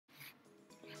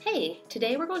Hey,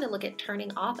 today we're going to look at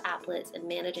turning off applets and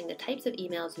managing the types of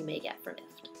emails you may get from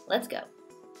IFT. Let's go.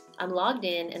 I'm logged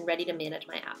in and ready to manage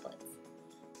my applets.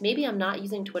 Maybe I'm not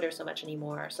using Twitter so much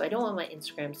anymore, so I don't want my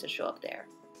Instagrams to show up there.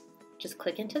 Just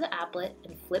click into the applet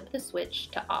and flip the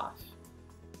switch to off.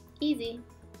 Easy.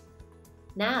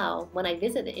 Now, when I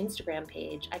visit the Instagram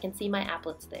page, I can see my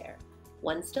applets there.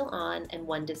 One still on and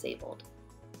one disabled.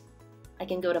 I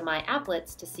can go to My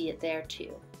Applets to see it there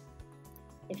too.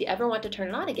 If you ever want to turn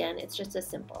it on again, it's just as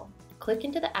simple. Click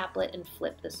into the applet and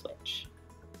flip the switch.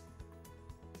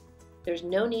 There's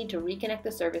no need to reconnect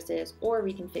the services or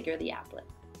reconfigure the applet.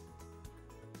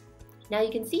 Now you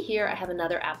can see here I have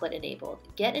another applet enabled.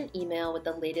 Get an email with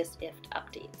the latest IFT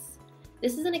updates.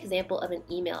 This is an example of an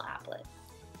email applet.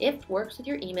 IFT works with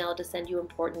your email to send you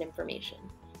important information.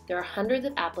 There are hundreds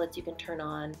of applets you can turn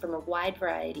on from a wide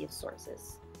variety of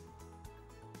sources.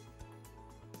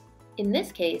 In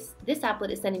this case, this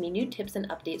applet is sending me new tips and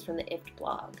updates from the IFT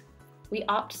blog. We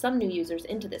opt some new users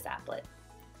into this applet.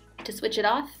 To switch it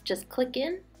off, just click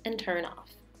in and turn off.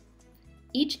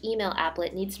 Each email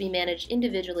applet needs to be managed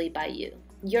individually by you.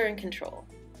 You're in control.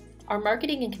 Our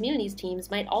marketing and communities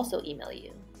teams might also email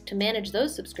you. To manage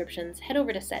those subscriptions, head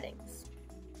over to Settings.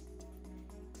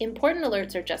 Important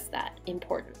alerts are just that,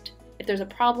 important. If there's a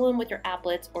problem with your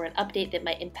applets or an update that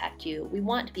might impact you, we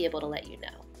want to be able to let you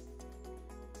know.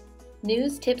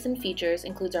 News, tips, and features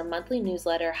includes our monthly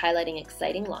newsletter highlighting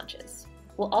exciting launches.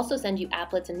 We'll also send you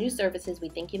applets and new services we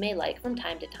think you may like from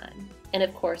time to time. And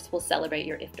of course, we'll celebrate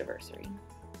your IFTiversary.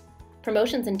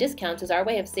 Promotions and discounts is our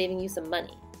way of saving you some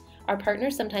money. Our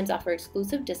partners sometimes offer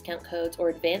exclusive discount codes or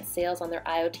advanced sales on their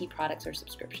IoT products or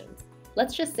subscriptions.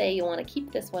 Let's just say you want to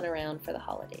keep this one around for the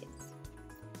holidays.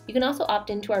 You can also opt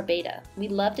into our beta. We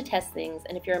love to test things,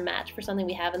 and if you're a match for something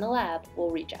we have in the lab, we'll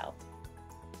reach out.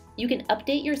 You can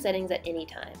update your settings at any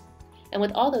time. And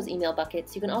with all those email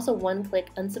buckets, you can also one-click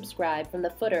unsubscribe from the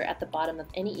footer at the bottom of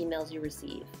any emails you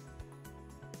receive.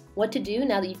 What to do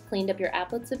now that you've cleaned up your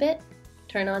applets a bit?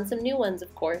 Turn on some new ones,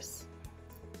 of course.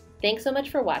 Thanks so much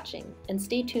for watching, and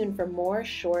stay tuned for more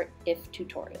short IFT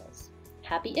tutorials.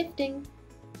 Happy IFTing!